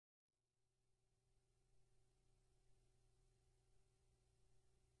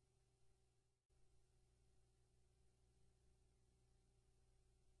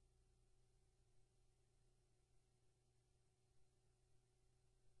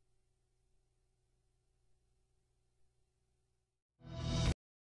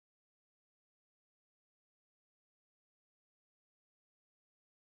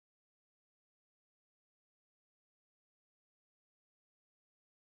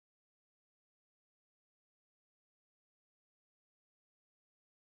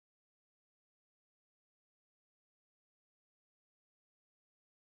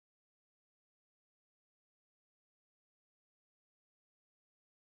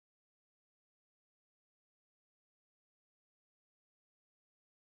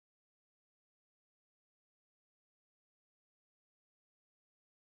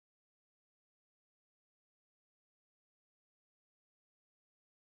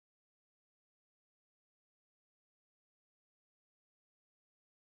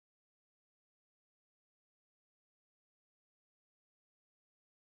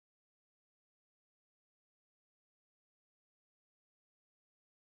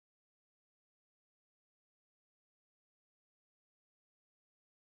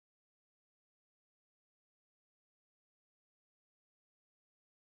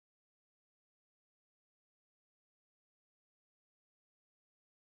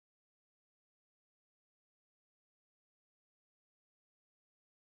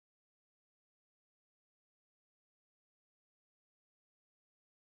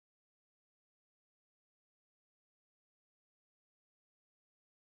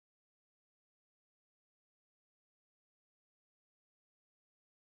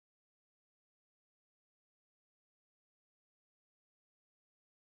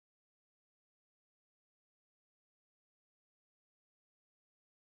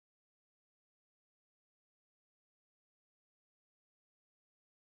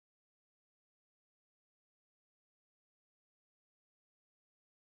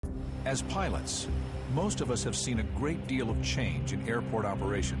As pilots, most of us have seen a great deal of change in airport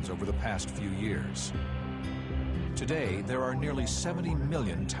operations over the past few years. Today, there are nearly 70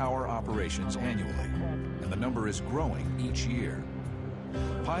 million tower operations annually, and the number is growing each year.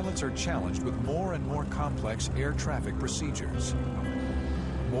 Pilots are challenged with more and more complex air traffic procedures,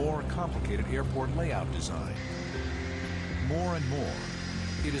 more complicated airport layout design. More and more,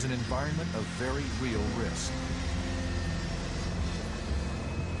 it is an environment of very real risk.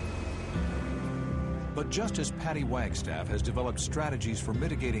 But just as Patty Wagstaff has developed strategies for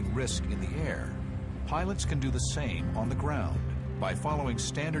mitigating risk in the air, pilots can do the same on the ground by following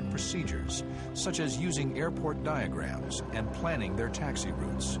standard procedures, such as using airport diagrams and planning their taxi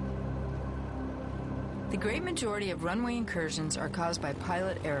routes. The great majority of runway incursions are caused by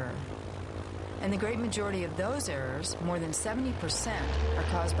pilot error. And the great majority of those errors, more than 70%, are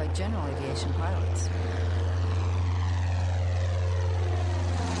caused by general aviation pilots.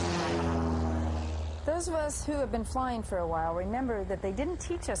 Those of us who have been flying for a while remember that they didn't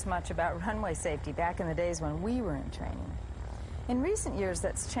teach us much about runway safety back in the days when we were in training. In recent years,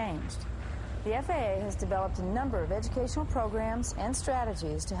 that's changed. The FAA has developed a number of educational programs and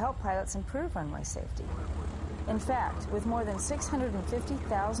strategies to help pilots improve runway safety. In fact, with more than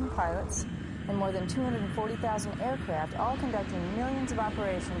 650,000 pilots and more than 240,000 aircraft all conducting millions of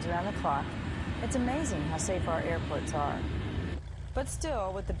operations around the clock, it's amazing how safe our airports are. But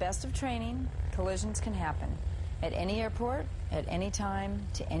still, with the best of training, collisions can happen at any airport, at any time,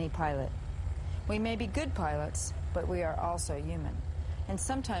 to any pilot. We may be good pilots, but we are also human. And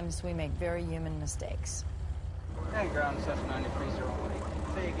sometimes we make very human mistakes. Hey, ground Cessna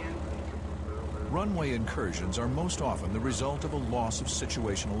 9308. Say again. Runway incursions are most often the result of a loss of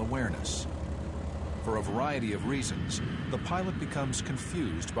situational awareness. For a variety of reasons, the pilot becomes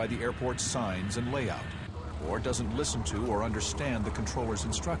confused by the airport's signs and layout, or doesn't listen to or understand the controller's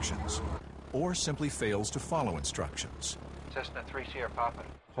instructions, or simply fails to follow instructions. Cessna 3 Sierra Papa.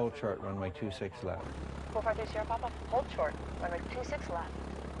 Hold short, runway 26 left. 453 Sierra Papa, hold short, runway 26 left.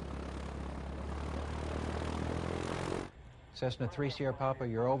 Cessna 3 Sierra Papa,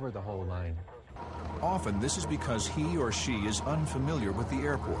 you're over the whole line. Often this is because he or she is unfamiliar with the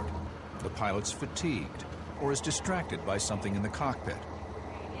airport, the pilot's fatigued, or is distracted by something in the cockpit.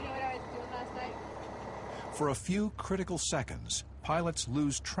 You know what I was doing last night? For a few critical seconds, pilots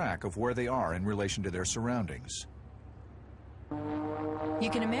lose track of where they are in relation to their surroundings. You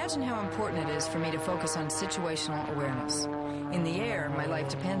can imagine how important it is for me to focus on situational awareness. In the air, my life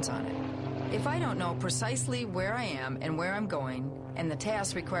depends on it. If I don't know precisely where I am and where I'm going, and the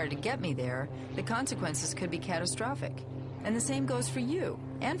tasks required to get me there, the consequences could be catastrophic. And the same goes for you,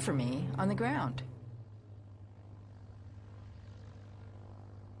 and for me, on the ground.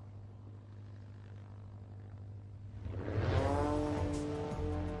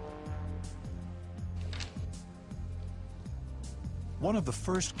 One of the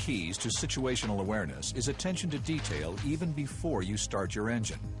first keys to situational awareness is attention to detail even before you start your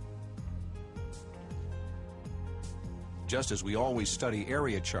engine. Just as we always study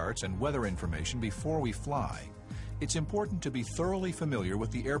area charts and weather information before we fly, it's important to be thoroughly familiar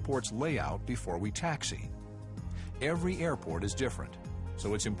with the airport's layout before we taxi. Every airport is different,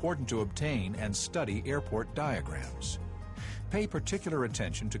 so it's important to obtain and study airport diagrams. Pay particular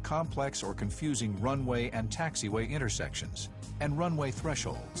attention to complex or confusing runway and taxiway intersections and runway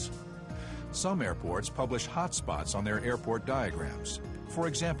thresholds. Some airports publish hotspots on their airport diagrams, for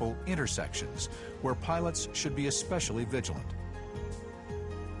example, intersections, where pilots should be especially vigilant.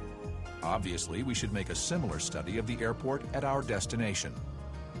 Obviously, we should make a similar study of the airport at our destination.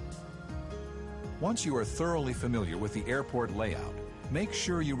 Once you are thoroughly familiar with the airport layout, make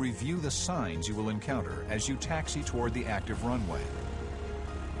sure you review the signs you will encounter as you taxi toward the active runway.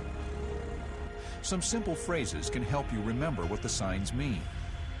 Some simple phrases can help you remember what the signs mean.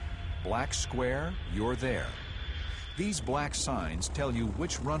 Black square, you're there. These black signs tell you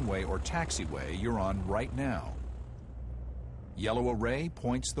which runway or taxiway you're on right now. Yellow array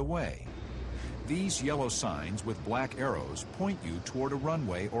points the way. These yellow signs with black arrows point you toward a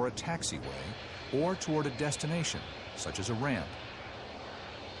runway or a taxiway, or toward a destination, such as a ramp.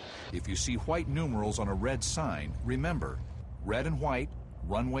 If you see white numerals on a red sign, remember, red and white,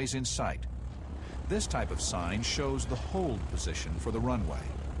 runways in sight. This type of sign shows the hold position for the runway.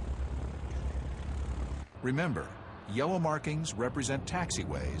 Remember, yellow markings represent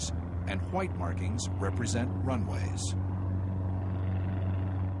taxiways, and white markings represent runways.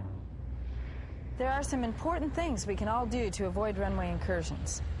 There are some important things we can all do to avoid runway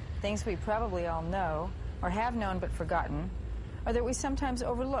incursions. Things we probably all know, or have known but forgotten, or that we sometimes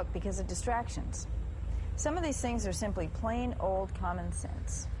overlook because of distractions. Some of these things are simply plain old common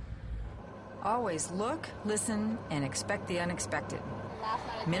sense. Always look, listen, and expect the unexpected.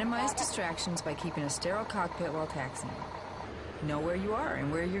 Minimize distractions by keeping a sterile cockpit while taxiing. Know where you are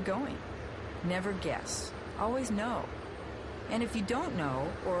and where you're going. Never guess. Always know. And if you don't know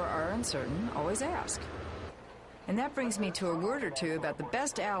or are uncertain, always ask. And that brings me to a word or two about the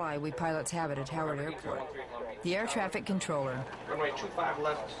best ally we pilots have at a Howard Airport, the air traffic controller. Runway 25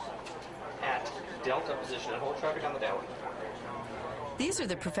 left at Delta position and hold traffic on the downwind. These are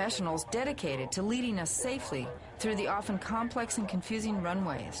the professionals dedicated to leading us safely through the often complex and confusing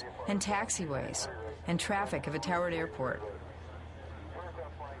runways and taxiways and traffic of a Howard Airport.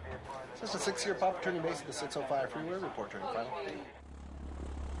 Cessna 6 Sierra Papa turning base at the 605 freeway. Report turning final.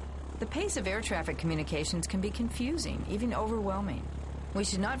 The pace of air traffic communications can be confusing, even overwhelming. We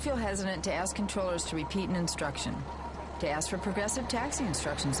should not feel hesitant to ask controllers to repeat an instruction, to ask for progressive taxi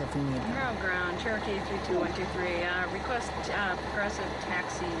instructions if we need them. Monroe Ground, Cherokee 32123, request progressive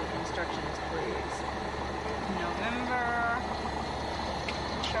taxi instructions, please. November,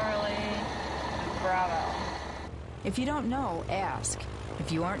 Charlie, Bravo. If you don't know, ask.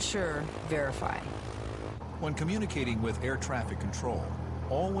 If you aren't sure, verify. When communicating with air traffic control,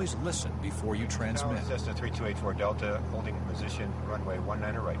 always listen before you transmit. Cessna 3284 Delta, holding position, runway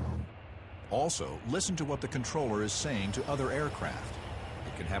 19 right. Also, listen to what the controller is saying to other aircraft.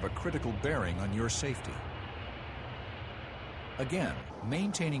 It can have a critical bearing on your safety. Again,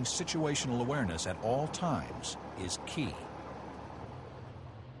 maintaining situational awareness at all times is key.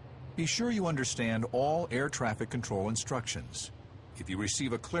 Be sure you understand all air traffic control instructions. If you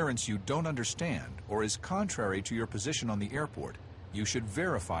receive a clearance you don't understand or is contrary to your position on the airport, you should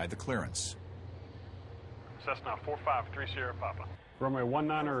verify the clearance. Cessna 453 Sierra Papa. Runway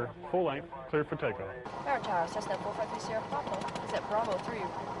 19 full length, cleared for takeoff. Tower Tower, Cessna 453 Sierra Papa. Is at Bravo 3.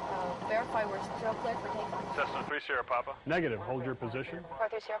 Verify we're still cleared for takeoff. Cessna 3 Sierra Papa. Negative, hold your position.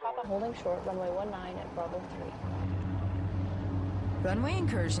 453 Sierra Papa. Holding short, runway 19 at Bravo 3. Runway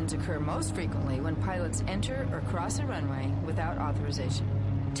incursions occur most frequently when pilots enter or cross a runway without authorization.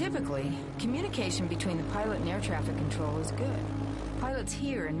 Typically, communication between the pilot and air traffic control is good. Pilots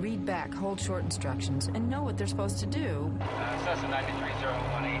hear and read back hold short instructions and know what they're supposed to do. Cessna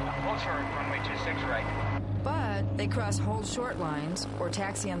 93018, hold short, runway 26 right. But they cross hold short lines or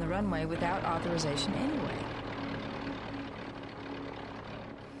taxi on the runway without authorization anyway.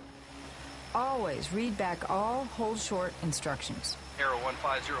 Always read back all hold short instructions. Arrow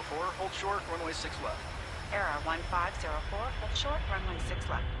 1504, hold short, runway 6 left. Arrow 1504, hold short, runway 6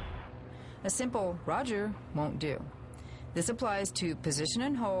 left. A simple Roger won't do. This applies to position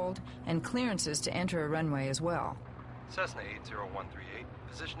and hold and clearances to enter a runway as well. Cessna 80138,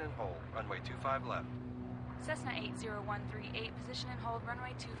 position and hold, runway 25 left. Cessna 80138, position and hold,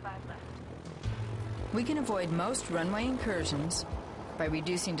 runway 25 left. We can avoid most runway incursions by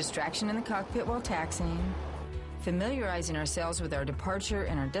reducing distraction in the cockpit while taxiing, familiarizing ourselves with our departure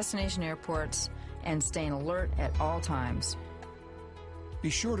and our destination airports, and staying alert at all times. Be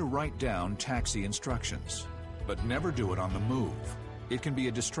sure to write down taxi instructions, but never do it on the move. It can be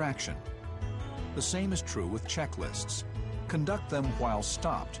a distraction. The same is true with checklists. Conduct them while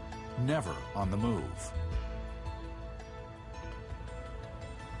stopped, never on the move.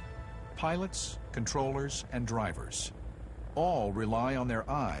 Pilots, controllers, and drivers all rely on their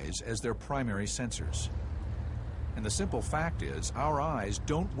eyes as their primary sensors. And the simple fact is, our eyes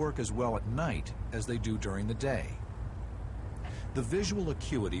don't work as well at night as they do during the day. The visual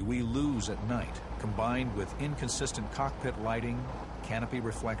acuity we lose at night, combined with inconsistent cockpit lighting, canopy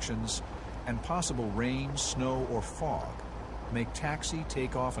reflections, and possible rain, snow, or fog, make taxi,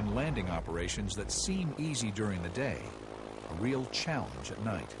 takeoff, and landing operations that seem easy during the day a real challenge at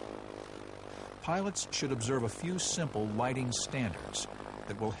night. Pilots should observe a few simple lighting standards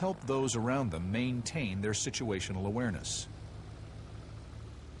that will help those around them maintain their situational awareness.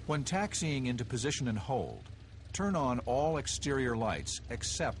 When taxiing into position and hold, turn on all exterior lights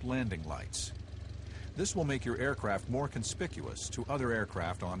except landing lights. This will make your aircraft more conspicuous to other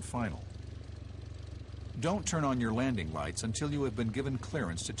aircraft on final. Don't turn on your landing lights until you have been given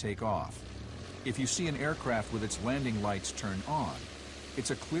clearance to take off. If you see an aircraft with its landing lights turned on,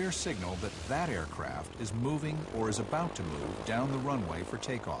 it's a clear signal that that aircraft is moving or is about to move down the runway for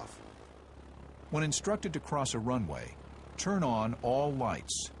takeoff. When instructed to cross a runway, turn on all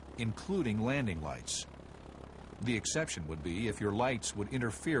lights, including landing lights. The exception would be if your lights would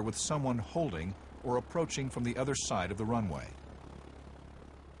interfere with someone holding or approaching from the other side of the runway.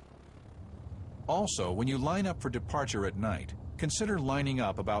 Also, when you line up for departure at night, consider lining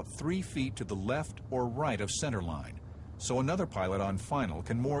up about 3 feet to the left or right of center line, so another pilot on final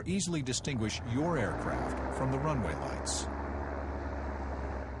can more easily distinguish your aircraft from the runway lights.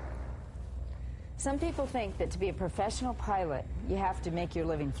 Some people think that to be a professional pilot, you have to make your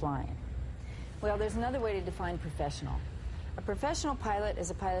living flying. Well, there's another way to define professional. A professional pilot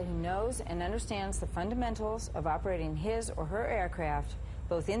is a pilot who knows and understands the fundamentals of operating his or her aircraft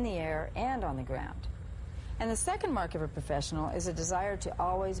both in the air and on the ground. And the second mark of a professional is a desire to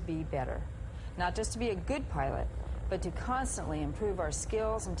always be better. Not just to be a good pilot, but to constantly improve our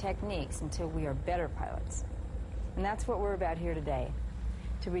skills and techniques until we are better pilots. And that's what we're about here today,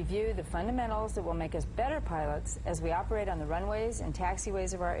 to review the fundamentals that will make us better pilots as we operate on the runways and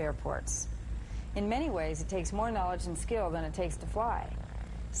taxiways of our airports. In many ways, it takes more knowledge and skill than it takes to fly.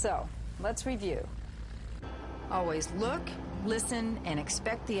 So, let's review. Always look, listen, and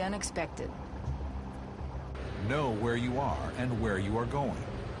expect the unexpected. Know where you are and where you are going.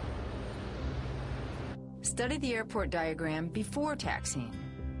 Study the airport diagram before taxiing.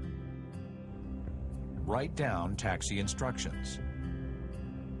 Write down taxi instructions.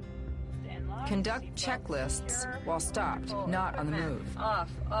 Conduct checklists while stopped, not on the move. Off,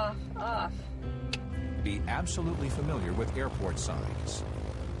 off, off. Be absolutely familiar with airport signs.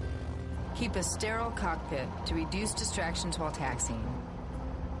 Keep a sterile cockpit to reduce distractions while taxiing.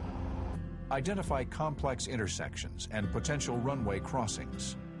 Identify complex intersections and potential runway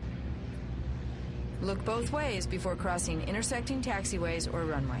crossings. Look both ways before crossing intersecting taxiways or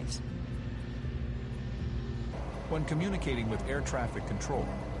runways. When communicating with air traffic control,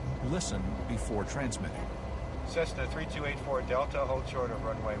 listen before transmitting. Cessna 3284 Delta, hold short of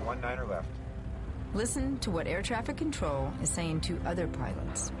runway 19 or left. Listen to what air traffic control is saying to other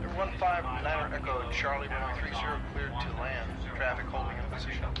pilots. 15 Niner Echo Charlie 130 cleared to land. Traffic holding in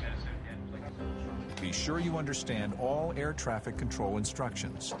position. Be sure you understand all air traffic control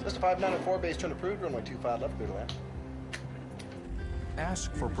instructions. Cessna 594 base turn approved. Runway 25 left, clear to land.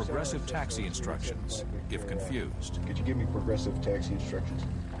 Ask for progressive taxi instructions if confused. Could you give me progressive taxi instructions?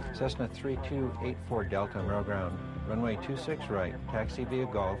 Cessna 3284 Delta, rail ground. Runway 26 right, taxi via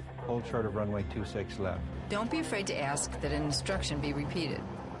Gulf, hold short of runway 26 left. Don't be afraid to ask that an instruction be repeated.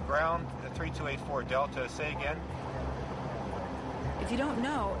 Ground 3284 Delta, say again. If you don't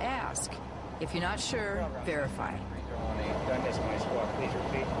know, ask. If you're not sure, verify. That's my squawk. Please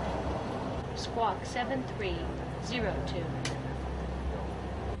repeat. Squawk 7302.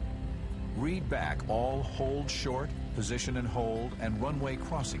 Read back all hold short, position and hold, and runway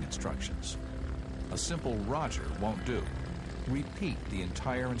crossing instructions. A simple roger won't do. Repeat the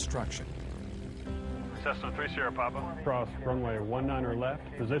entire instruction. Cessna 3 Sierra Papa. Cross runway 19 or left,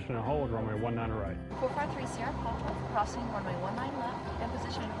 position and hold runway 19 right. 453 Sierra Papa, crossing runway 19 left, and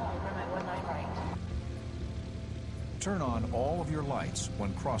position and hold runway 19 right. Turn on all of your lights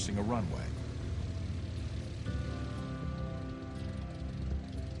when crossing a runway.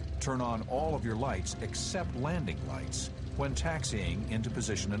 Turn on all of your lights except landing lights when taxiing into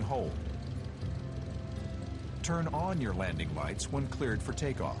position and hold. Turn on your landing lights when cleared for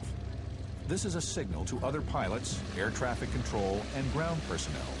takeoff. This is a signal to other pilots, air traffic control, and ground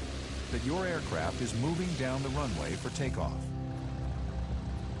personnel that your aircraft is moving down the runway for takeoff.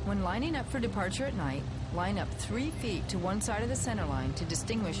 When lining up for departure at night, line up 3 feet to one side of the center line to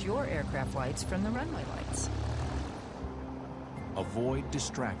distinguish your aircraft lights from the runway lights. Avoid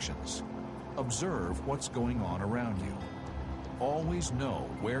distractions. Observe what's going on around you. Always know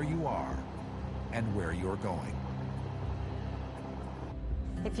where you are and where you're going.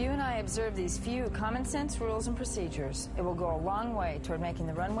 If you and I observe these few common sense rules and procedures, it will go a long way toward making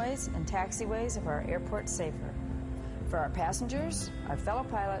the runways and taxiways of our airport safer. For our passengers, our fellow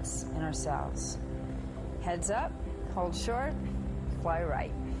pilots, and ourselves. Heads up, hold short, fly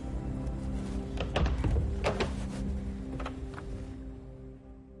right.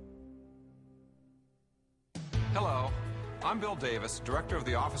 Hello, I'm Bill Davis, Director of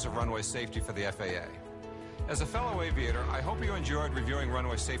the Office of Runway Safety for the FAA. As a fellow aviator, I hope you enjoyed reviewing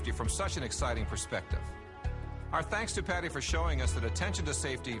runway safety from such an exciting perspective. Our thanks to Patty for showing us that attention to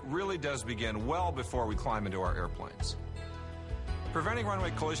safety really does begin well before we climb into our airplanes. Preventing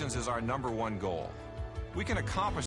runway collisions is our #1 goal. We can accomplish